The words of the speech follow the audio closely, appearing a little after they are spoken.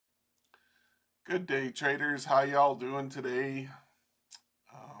Good day, traders. How y'all doing today?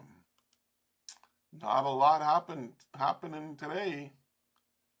 Um, Not a lot happening today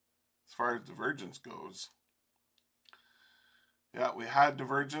as far as divergence goes. Yeah, we had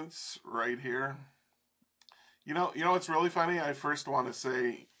divergence right here. You know what's really funny? I first want to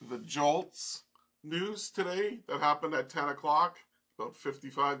say the jolts news today that happened at 10 o'clock, about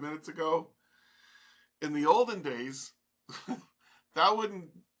 55 minutes ago. In the olden days, that wouldn't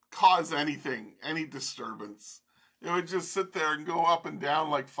cause anything, any disturbance. It would just sit there and go up and down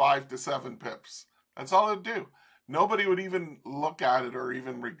like 5 to 7 pips. That's all it would do. Nobody would even look at it or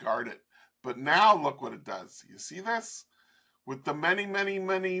even regard it. But now look what it does. You see this? With the many, many,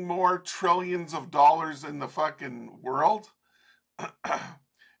 many more trillions of dollars in the fucking world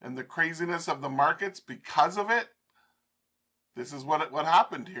and the craziness of the markets because of it, this is what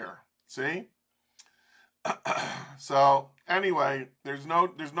happened here. See? So anyway, there's no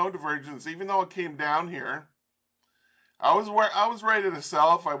divergence. Even though it came down here, I was ready to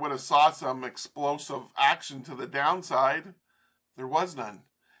sell if I would have saw some explosive action to the downside. There was none.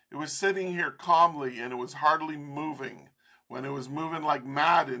 It was sitting here calmly and it was hardly moving when it was moving like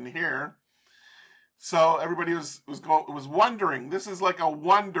mad in here. So everybody was wondering. This is like a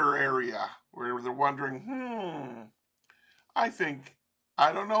wonder area where they're wondering, I think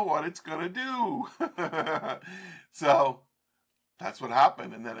I don't know what it's gonna do. So that's what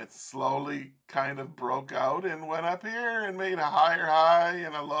happened. And then it slowly kind of broke out and went up here and made a higher high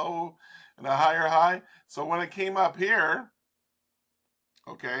and a low and a higher high. So when it came up here,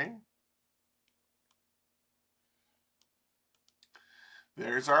 okay,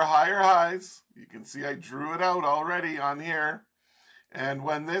 there's our higher highs. You can see I drew it out already on here. And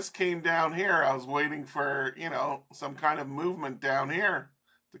when this came down here, I was waiting for, some kind of movement down here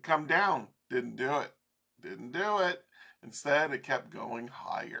to come down. Didn't do it. Didn't do it. Instead, it kept going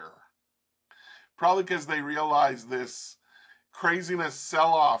higher. Probably because they realized this craziness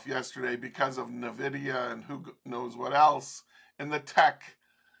sell-off yesterday because of Nvidia and who knows what else in the tech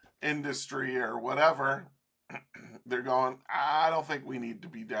industry or whatever. They're going, I don't think we need to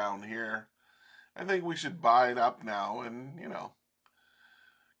be down here. I think we should buy it up now. And,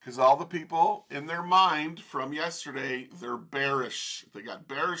 because all the people in their mind from yesterday, they're bearish. They got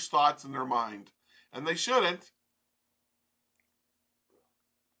bearish thoughts in their mind. And they shouldn't.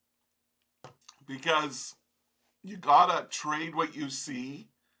 Because you gotta trade what you see,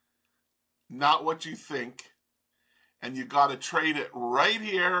 not what you think. And you gotta trade it right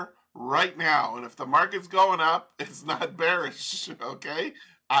here, right now. And if the market's going up, it's not bearish, okay?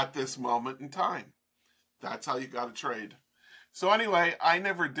 At this moment in time. That's how you gotta trade. So anyway, I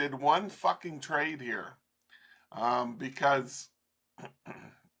never did one fucking trade here because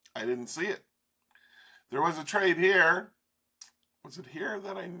I didn't see it. There was a trade here. Was it here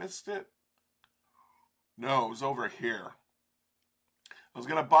that I missed it? No, it was over here. I was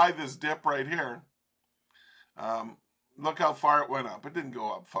going to buy this dip right here. Look how far it went up. It didn't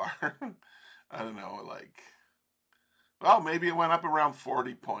go up far. I don't know, maybe it went up around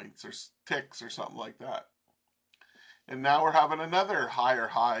 40 points or ticks or something like that. And now we're having another higher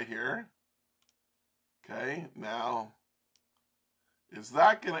high here. Okay, now is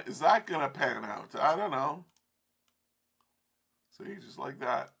that gonna pan out? I don't know. See, just like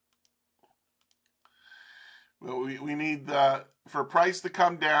that. Well, we need for price to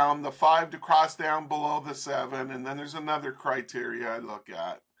come down, the 5 to cross down below the 7, and then there's another criteria I look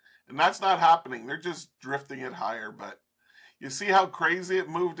at. And that's not happening. They're just drifting it higher, but you see how crazy it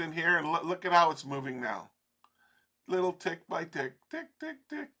moved in here? And look at how it's moving now. Little tick by tick, tick, tick,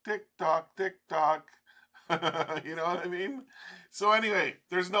 tick, tick, tock, tick, tock. You know what I mean? So anyway,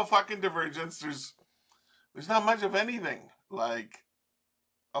 there's no fucking divergence. There's not much of anything. Like,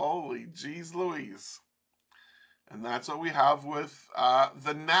 holy jeez Louise. And that's what we have with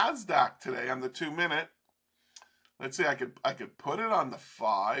the NASDAQ today on the 2-minute. Let's see, I could put it on the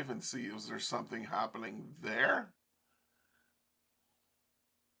 5 and see is there something happening there.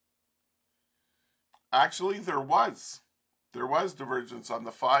 Actually, there was divergence on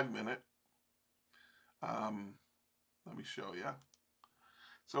the 5-minute. Let me show you.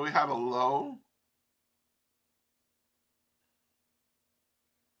 So we had a low.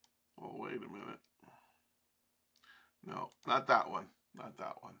 Oh, wait a minute. No, not that one. Not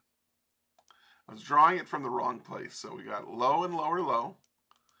that one. I was drawing it from the wrong place. So we got low and lower low.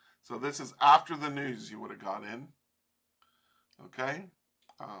 So this is after the news you would have got in. Okay.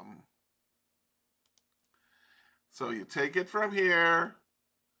 So you take it from here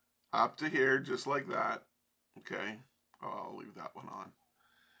up to here, just like that. Okay. Oh, I'll leave that one on.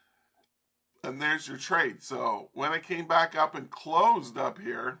 And there's your trade. So when it came back up and closed up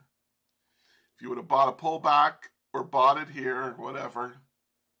here, If you would have bought a pullback or bought it here, whatever,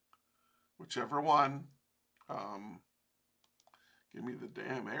 whichever one. Give me the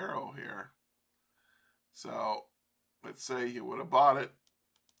damn arrow here. So let's say you would have bought it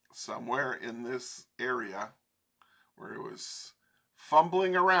somewhere in this area where it was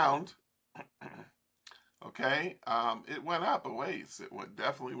fumbling around. Okay, it went up a ways. It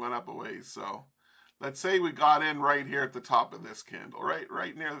definitely went up a ways. So let's say we got in right here at the top of this candle, right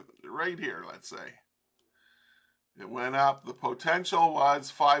here, let's say. It went up. The potential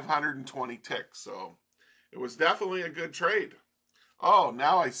was 520 ticks. So it was definitely a good trade. Oh,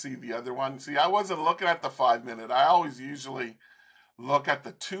 now I see the other one. See, I wasn't looking at the 5 minute. I always usually look at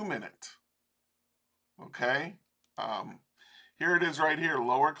the 2 minute. Okay. Here it is right here,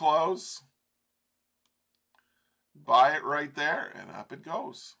 lower close. Buy it right there, and up it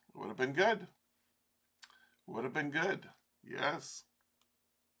goes. Would have been good. Would have been good. Yes.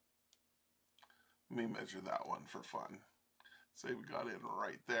 Let me measure that one for fun. Say we got in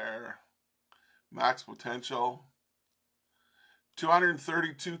right there. Max potential.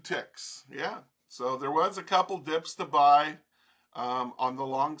 232 ticks. Yeah. So there was a couple dips to buy on the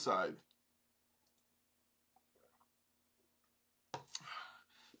long side.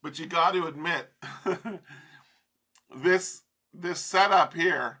 But you got to admit, this setup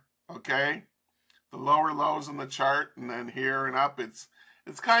here, okay, the lower lows in the chart and then here and up, it's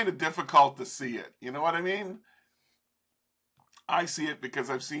kind of difficult to see it. You know what I mean? I see it because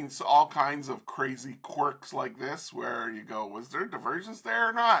I've seen all kinds of crazy quirks like this where you go, was there divergence there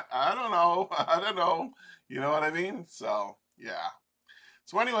or not? I don't know. I don't know. You know what I mean? So, yeah.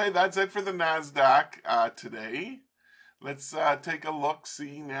 So anyway, that's it for the NASDAQ today. Let's take a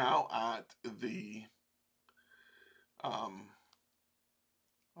look-see now at the...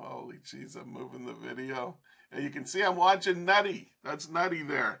 holy jeez, I'm moving the video. And you can see I'm watching Nutty. That's Nutty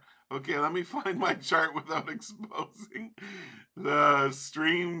there. Okay, let me find my chart without exposing the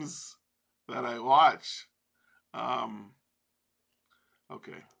streams that I watch.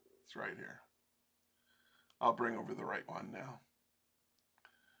 Okay, it's right here. I'll bring over the right one now.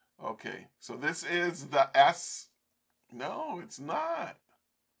 Okay, so this is the S. No, it's not.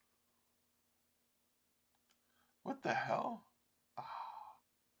 What the hell? I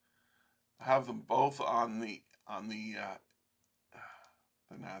have them both on the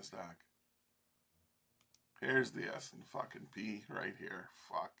NASDAQ. Here's the S and fucking P right here.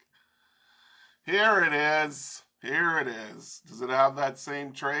 Fuck. Here it is. Here it is. Does it have that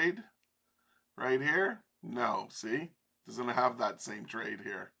same trade right here? No. See? Doesn't have that same trade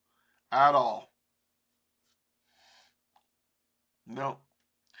here at all. No.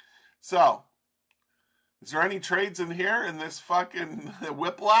 So, is there any trades in here in this fucking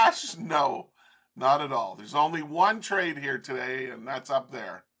whiplash? No, not at all. There's only one trade here today, and that's up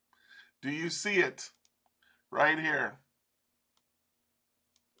there. Do you see it? Right here.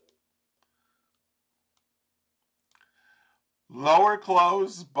 Lower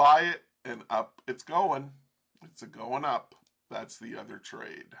close, buy it, and up it's going. It's going up. That's the other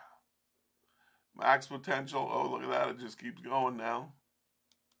trade. Max potential. Oh, look at that. It just keeps going now.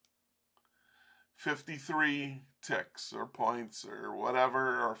 53 ticks or points or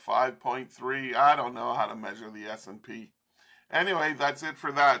whatever, or 5.3. I don't know how to measure the S&P. Anyway, that's it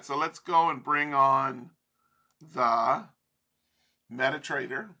for that. So let's go and bring on the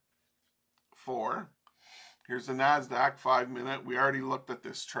MetaTrader 4. Here's the NASDAQ 5 minute. We already looked at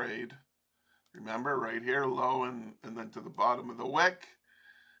this trade. Remember, right here, low and then to the bottom of the wick.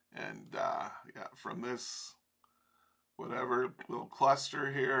 And yeah, from this, whatever, little cluster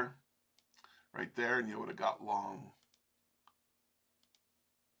here, right there, and you would have got long.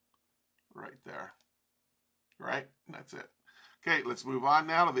 Right there. Right? And that's it. Okay, let's move on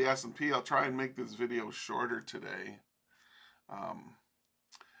now to the S&P. I'll try and make this video shorter today.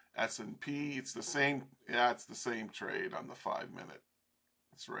 S&P, it's the same. Yeah, it's the same trade on the 5 minute.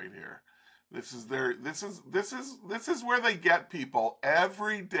 It's right here. This is where they get people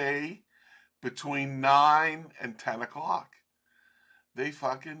every day between 9 and 10 o'clock. They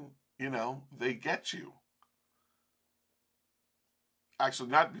fucking, you know, they get you. Actually,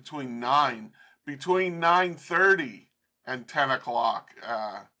 not between 9, between 9:30 and 10 o'clock.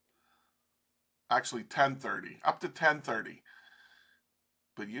 Actually 10:30, up to 10:30.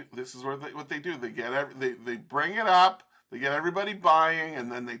 But this is where what they do. They get they bring it up. They get everybody buying, and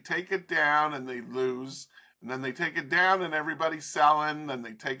then they take it down, and they lose. And then they take it down, and everybody's selling. Then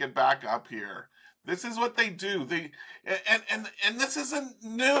they take it back up here. This is what they do. And this isn't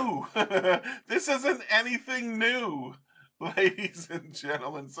new. This isn't anything new, ladies and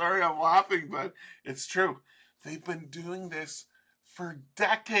gentlemen. Sorry, I'm laughing, but it's true. They've been doing this for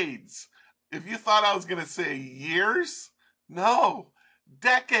decades. If you thought I was going to say years, no,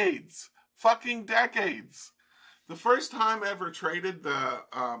 decades, fucking decades. The first time I ever traded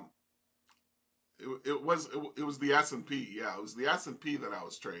it was the S&P. Yeah, it was the S&P that I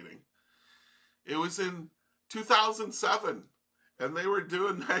was trading. It was in 2007, and they were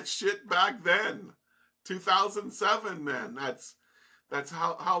doing that shit back then. 2007, man. That's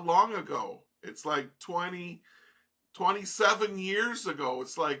how long ago. It's like 27 years ago.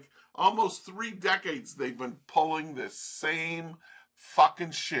 It's like almost 3 decades they've been pulling this same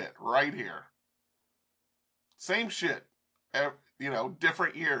fucking shit right here. Same shit.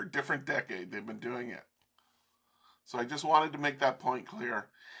 Different year, different decade, they've been doing it. So I just wanted to make that point clear.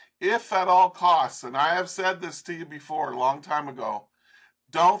 If at all costs, and I have said this to you before a long time ago,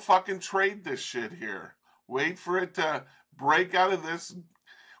 don't fucking trade this shit here. Wait for it to break out of this.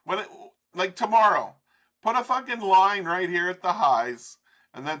 Like tomorrow, put a fucking line right here at the highs,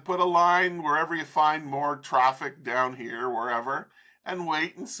 and then put a line wherever you find more traffic down here, wherever, and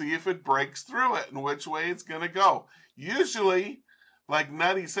wait and see if it breaks through it and which way it's going to go. Usually, like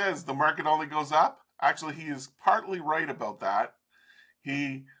Nutty says, the market only goes up. Actually, he is partly right about that.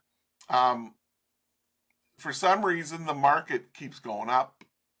 For some reason, the market keeps going up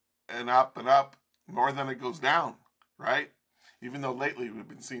and up and up more than it goes down, right? Even though lately we've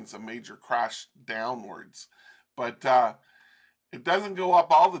been seeing some major crash downwards. But it doesn't go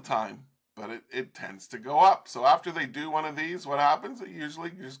up all the time, but it tends to go up. So after they do one of these, what happens? It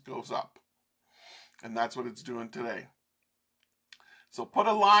usually just goes up. And that's what it's doing today. So put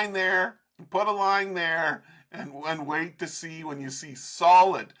a line there, and put a line there, and wait to see when you see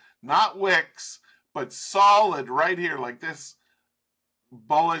solid, not wicks, but solid right here, like this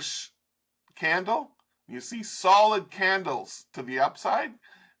bullish candle. You see solid candles to the upside,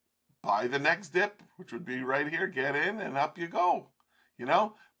 buy the next dip, which would be right here, get in, and up you go.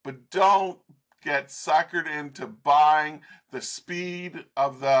 But don't get suckered into buying the speed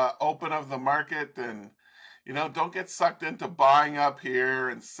of the open of the market, and don't get sucked into buying up here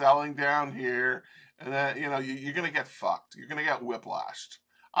and selling down here, and then you're gonna get fucked. You're gonna get whiplashed.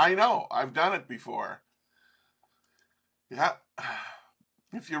 I know, I've done it before. Yeah.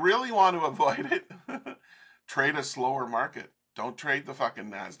 If you really want to avoid it, trade a slower market. Don't trade the fucking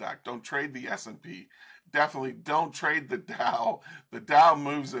NASDAQ. Don't trade the S&P. Definitely don't trade the Dow. The Dow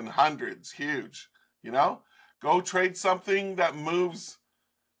moves in hundreds, huge. Go trade something that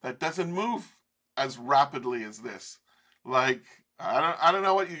doesn't move as rapidly as this. Like, I don't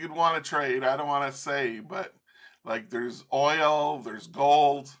know what you could want to trade. I don't want to say, but like there's oil, there's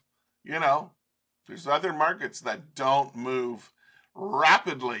gold, there's other markets that don't move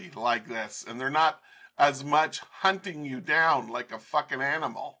rapidly like this, and they're not as much hunting you down like a fucking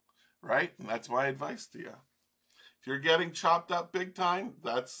animal, right? And that's my advice to you. If you're getting chopped up big time,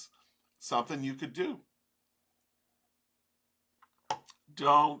 that's something you could do.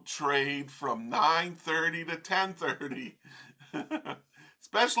 Don't trade from 9:30 to 10:30.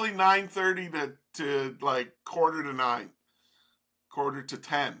 Especially 9:30 to like quarter to 9, quarter to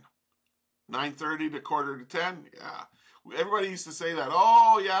 10. 9:30 to quarter to 10, yeah. Everybody used to say that,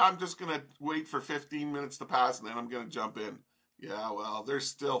 oh yeah, I'm just going to wait for 15 minutes to pass and then I'm going to jump in. Yeah, well, they're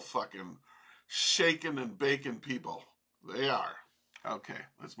still fucking shaking and baking people. They are. Okay,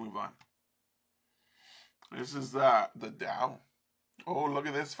 let's move on. This is the Dow. Oh, look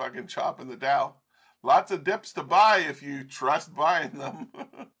at this fucking chop in the Dow. Lots of dips to buy if you trust buying them.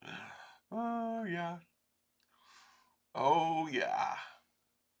 Oh, yeah. Oh, yeah.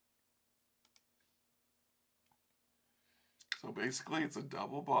 So basically, it's a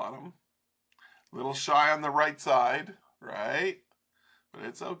double bottom. A little shy on the right side, right? But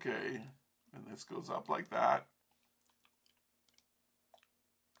it's okay. And this goes up like that.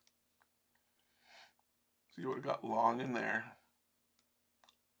 So you would have got long in there.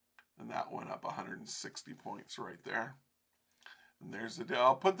 And that went up 160 points right there. And there's the dip.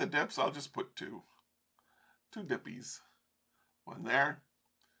 I'll put the dips. I'll just put two. Two dippies. One there.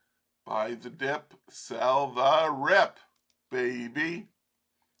 Buy the dip. Sell the rip, baby.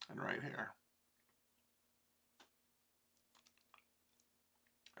 And right here.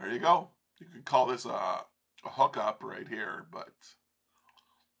 There you go. You could call this a hookup right here, but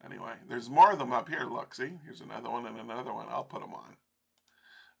anyway, there's more of them up here. Look, see? Here's another one and another one. I'll put them on.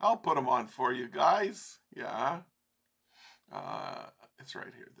 I'll put them on for you guys. Yeah. It's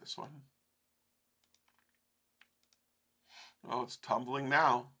right here, this one. Oh, it's tumbling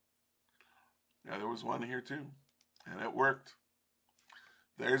now. Yeah, there was one here too. And it worked.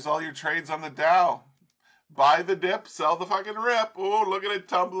 There's all your trades on the Dow. Buy the dip, sell the fucking rip. Oh, look at it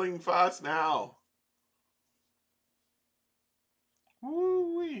tumbling fast now.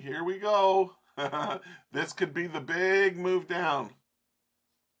 Woo-wee, here we go. This could be the big move down.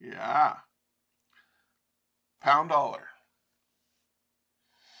 Yeah. Pound dollar.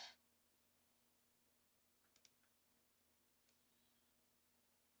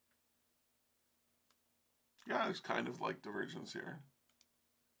 Yeah, it's kind of like divergence here.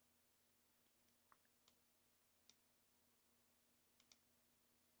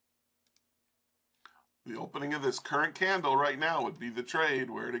 The opening of this current candle right now would be the trade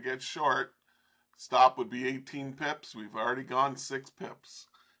where to get short. Stop would be 18 pips. We've already gone 6 pips.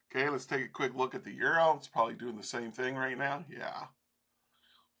 Okay, let's take a quick look at the euro. It's probably doing the same thing right now. Yeah.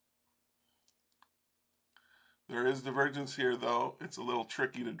 There is divergence here, though. It's a little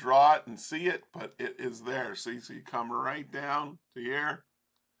tricky to draw it and see it, but it is there. See, so you come right down to here,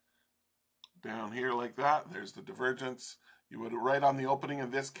 down here like that. There's the divergence. You would, right on the opening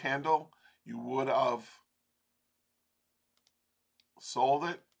of this candle, you would have sold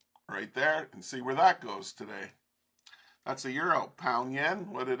it right there and see where that goes today. That's a euro. Pound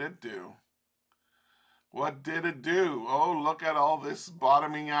yen, what did it do? What did it do? Oh, look at all this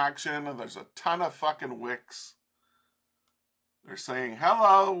bottoming action. And there's a ton of fucking wicks. They're saying,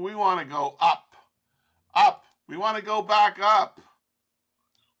 hello, we want to go up. Up. We want to go back up.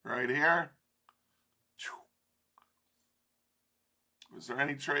 Right here. Was there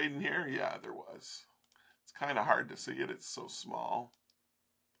any trade in here? Yeah, there was. It's kind of hard to see it. It's so small.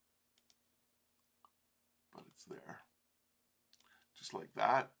 But it's there. Just like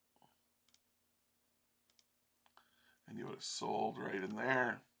that. And you would have sold right in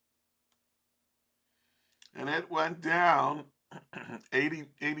there. And it went down 80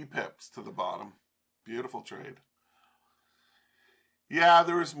 pips to the bottom. Beautiful trade. Yeah,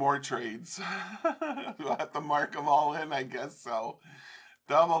 there was more trades. We'll have to mark them all in, I guess so.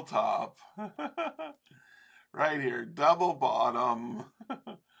 Double top. Right here, double bottom.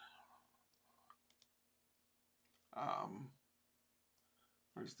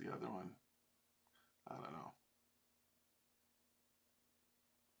 Where's the other one? I don't know.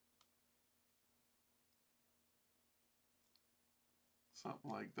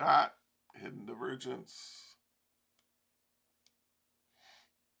 Something like that. Hidden divergence.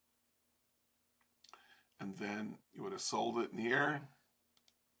 And then you would have sold it in here.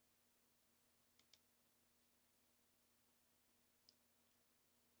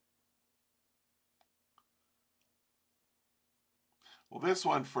 Well, this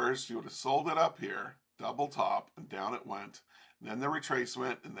one first, you would have sold it up here, double top, and down it went. And then the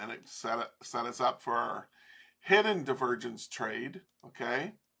retracement, and then it set us up for our hidden divergence trade,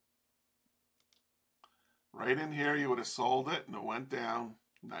 okay? Right in here, you would have sold it, and it went down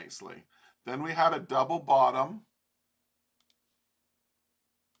nicely. Then we had a double bottom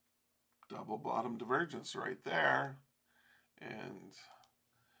divergence right there. And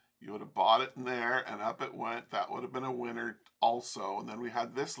you would have bought it in there, and up it went. That would have been a winner also. And then we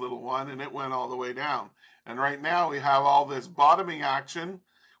had this little one, and it went all the way down. And right now we have all this bottoming action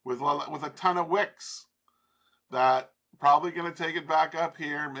with a ton of wicks that probably going to take it back up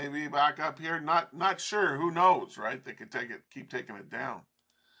here, maybe back up here. Not sure. Who knows, right? They could keep taking it down.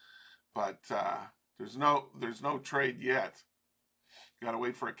 But there's no trade yet. Got to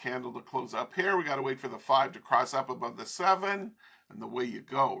wait for a candle to close up here. We got to wait for the 5 to cross up above the 7, and the way you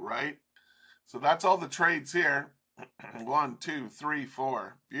go, right? So that's all the trades here. 1, 2, 3,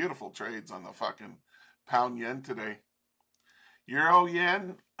 4. Beautiful trades on the fucking pound yen today. Euro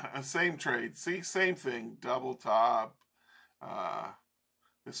yen, same trade. See, same thing. Double top.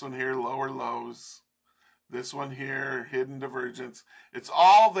 This one here, lower lows. This one here, hidden divergence. It's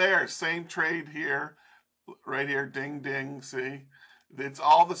all there. Same trade here. Right here, ding, ding. See? It's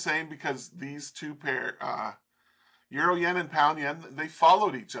all the same because these two pair, Euro yen and pound yen, they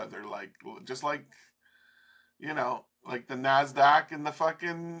followed each other, just like, you know, like the Nasdaq and the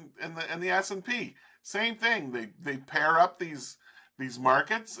fucking and the S&P. Same thing. They pair up these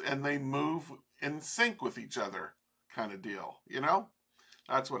markets and they move in sync with each other, kind of deal. You know,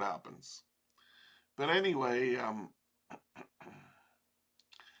 that's what happens. But anyway, I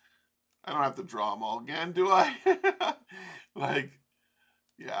don't have to draw them all again, do I? Like,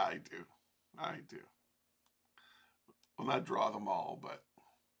 yeah, I do. I do. Well, not draw them all, but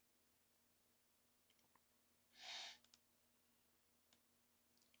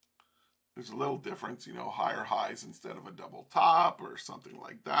there's a little difference, you know, higher highs instead of a double top or something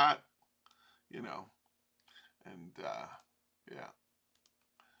like that, you know. And yeah,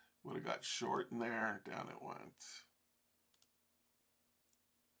 would have got short in there, down it went.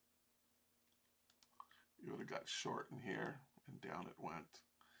 You would have got short in here, and down it went.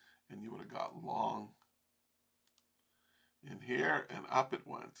 And you would have got long in here, and up it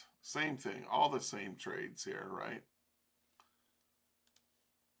went. Same thing, all the same trades here, right?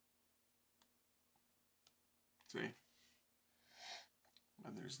 See?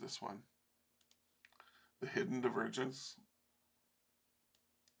 And there's this one. The hidden divergence.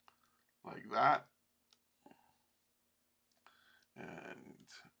 Like that. And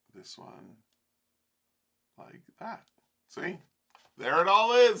this one like that. See? There it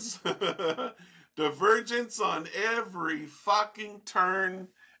all is. Divergence on every fucking turn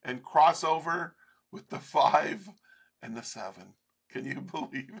and crossover with the 5 and the 7. Can you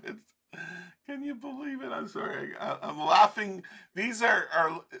believe it? Can you believe it? I'm sorry. I'm laughing. This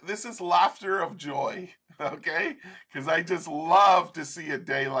is laughter of joy, okay? Because I just love to see a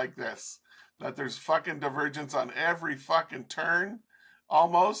day like this. That there's fucking divergence on every fucking turn,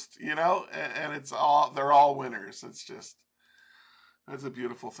 almost, you know, and they're all winners. It's just, that's a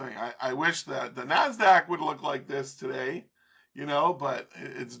beautiful thing. I wish that the NASDAQ would look like this today, you know, but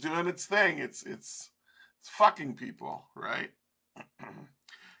it's doing its thing. It's fucking people, right?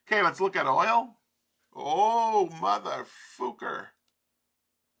 Okay, let's look at oil. Oh, motherfucker.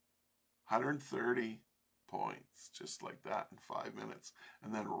 130 points, just like that in 5 minutes.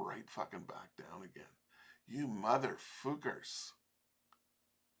 And then right fucking back down again. You motherfuckers.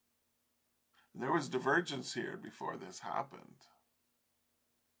 And there was divergence here before this happened.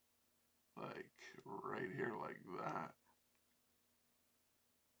 Like, right here like that.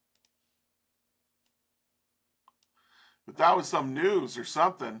 But that was some news or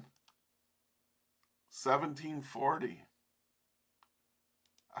something. 1740.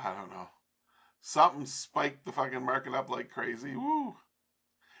 I don't know. Something spiked the fucking market up like crazy. Woo.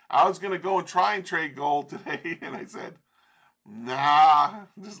 I was going to go and try and trade gold today, and I said, nah,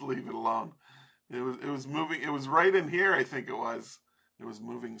 just leave it alone. It was moving. It was right in here, I think it was. It was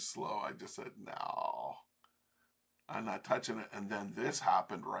moving slow. I just said, no, I'm not touching it. And then this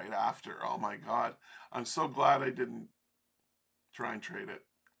happened right after. Oh, my God. I'm so glad I didn't try and trade it.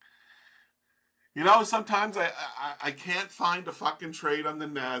 You know, sometimes I can't find a fucking trade on the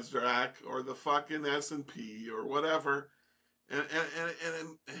NASDAQ or the fucking S&P or whatever. And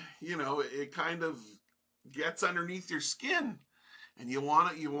you know, it kind of gets underneath your skin. And you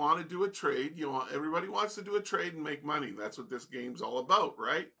want to do a trade. Everybody wants to do a trade and make money. That's what this game's all about,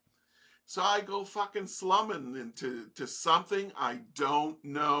 right? So I go fucking slumming into something I don't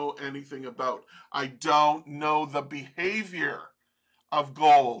know anything about. I don't know the behavior of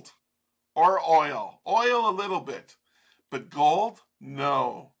gold. Or oil. Oil a little bit. But gold?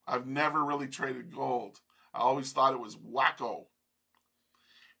 No. I've never really traded gold. I always thought it was wacko.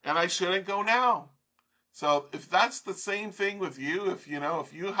 And I shouldn't go now. So if that's the same thing with you, if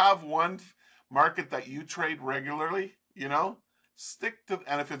you have one market that you trade regularly, you know, stick to,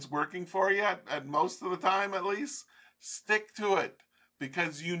 and if it's working for you at most of the time at least, stick to it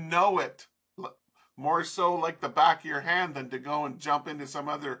because you know it. More so like the back of your hand than to go and jump into some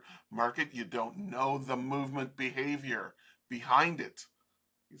other market. You don't know the movement behavior behind it.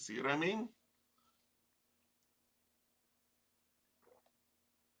 You see what I mean?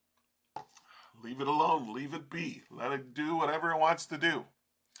 Leave it alone. Leave it be. Let it do whatever it wants to do.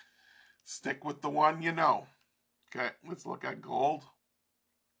 Stick with the one you know. Okay, let's look at gold.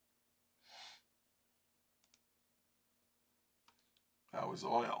 That was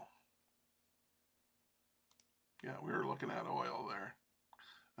oil. Yeah, we were looking at oil there.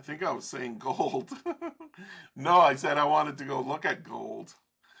 I think I was saying gold. No, I said I wanted to go look at gold.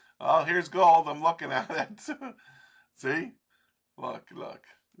 Oh, here's gold. I'm looking at it. See? Look.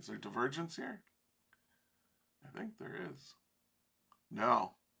 Is there divergence here? I think there is.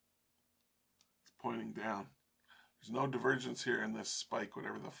 No. It's pointing down. There's no divergence here in this spike,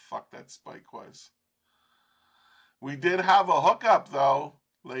 whatever the fuck that spike was. We did have a hookup, though,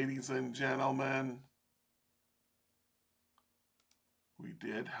 ladies and gentlemen. We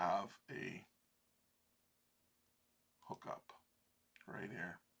did have a hookup right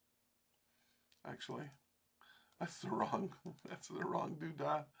here. Actually, that's the wrong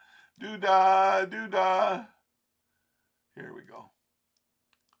doodah. Doodah. Here we go.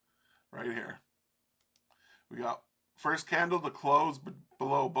 Right here. We got first candle to close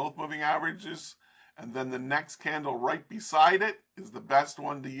below both moving averages, and then the next candle right beside it is the best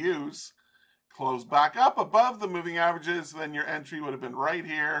one to use. Close back up above the moving averages, then your entry would have been right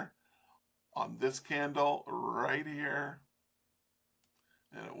here on this candle right here,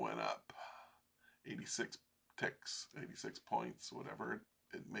 and it went up 86 ticks, 86 points, whatever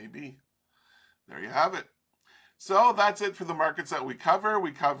it may be. There you have it. So that's it for the markets that we cover.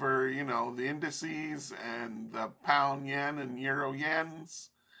 We cover, you know, the indices and the pound yen and euro yens,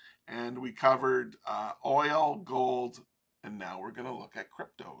 and we covered oil, gold, And now we're going to look at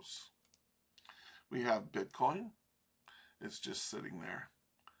cryptos. We have Bitcoin. It's just sitting there.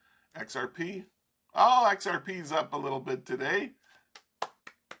 XRP. Oh, XRP's up a little bit today.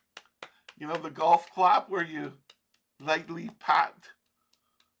 You know the golf clap where you lightly pat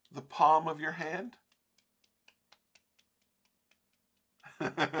the palm of your hand?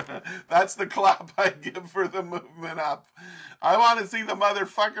 That's the clap I give for the movement up. I want to see the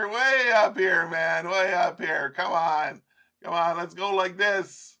motherfucker way up here, man. Way up here. Come on. Come on, let's go like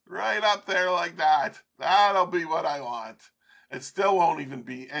this. Right up there like that. That'll be what I want. It still won't even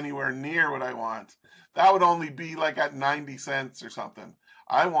be anywhere near what I want. That would only be like at 90 cents or something.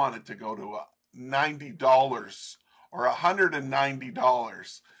 I want it to go to $90 or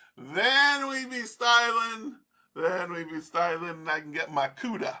 $190. Then we be styling. Then we be styling and I can get my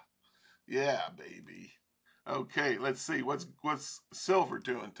CUDA. Yeah, baby. Okay, let's see. What's silver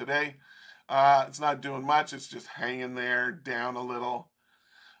doing today? It's not doing much. It's just hanging there, down a little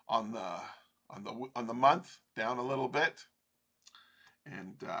on the month, down a little bit.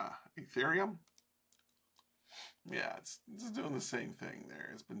 And Ethereum, yeah, it's doing the same thing there.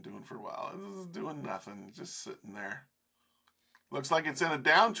 It's been doing for a while. It's doing nothing, just sitting there. Looks like it's in a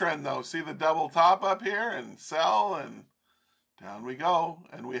downtrend though. See the double top up here and sell and down we go.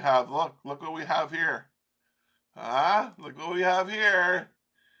 And we have, look what we have here. Look what we have here.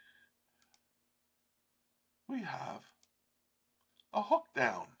 We have a hook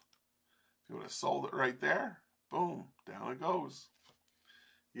down. If you would have sold it right there, boom, down it goes.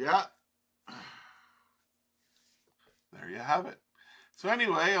 Yeah. There you have it. So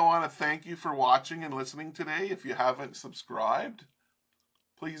anyway, I want to thank you for watching and listening today. If you haven't subscribed,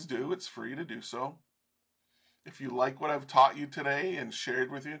 please do. It's free to do so. If you like what I've taught you today and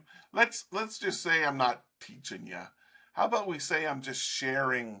shared with you, let's just say I'm not teaching you. How about we say I'm just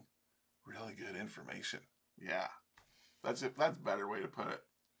sharing really good information? Yeah, that's it. That's a better way to put it.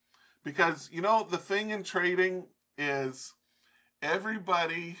 Because, you know, the thing in trading is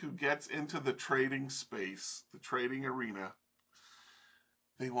everybody who gets into the trading space, the trading arena,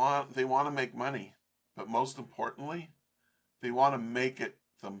 they want to make money. But most importantly, they want to make it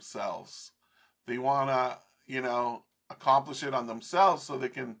themselves. They want to, you know, accomplish it on themselves so they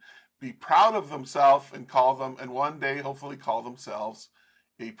can be proud of themselves and one day hopefully call themselves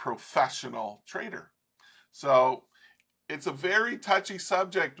a professional trader. So it's a very touchy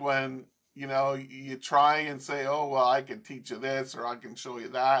subject when, you know, you try and say, oh, well, I can teach you this or I can show you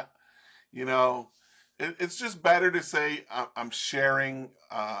that. You know, it's just better to say I'm sharing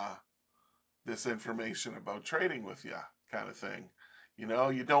this information about trading with you, kind of thing. You know,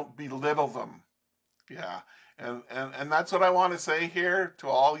 you don't belittle them. Yeah. And that's what I want to say here to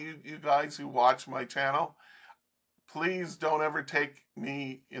all you guys who watch my channel. Please don't ever take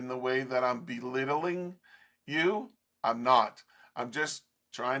me in the way that I'm belittling you. I'm not. I'm just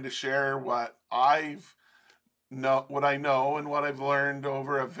trying to share what I know and what I've learned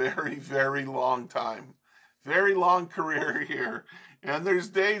over a very, very long time. Very long career here. And there's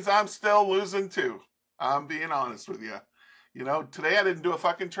days I'm still losing too. I'm being honest with you. You know, today I didn't do a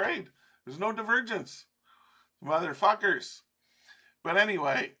fucking trade. There's no divergence. Motherfuckers. But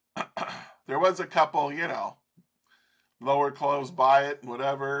anyway, there was a couple, you know, lower close, buy it,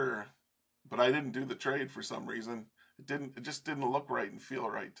 whatever. But I didn't do the trade for some reason. It just didn't look right and feel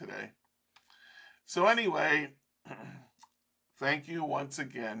right today. So anyway, thank you once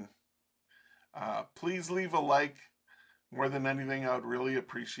again. Please leave a like. More than anything, I would really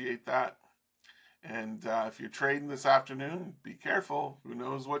appreciate that. And if you're trading this afternoon, be careful. Who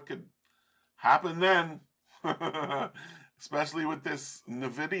knows what could happen then? Especially with this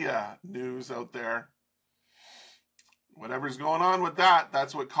NVIDIA news out there. Whatever's going on with that,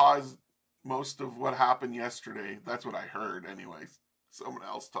 that's what caused most of what happened yesterday. That's what I heard anyways. Someone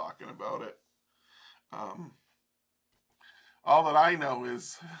else talking about it. All that I know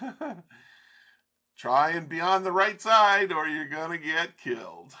is try and be on the right side or you're gonna get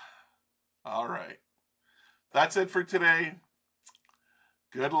killed. All right. That's it for today.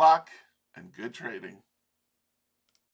 Good luck and good trading.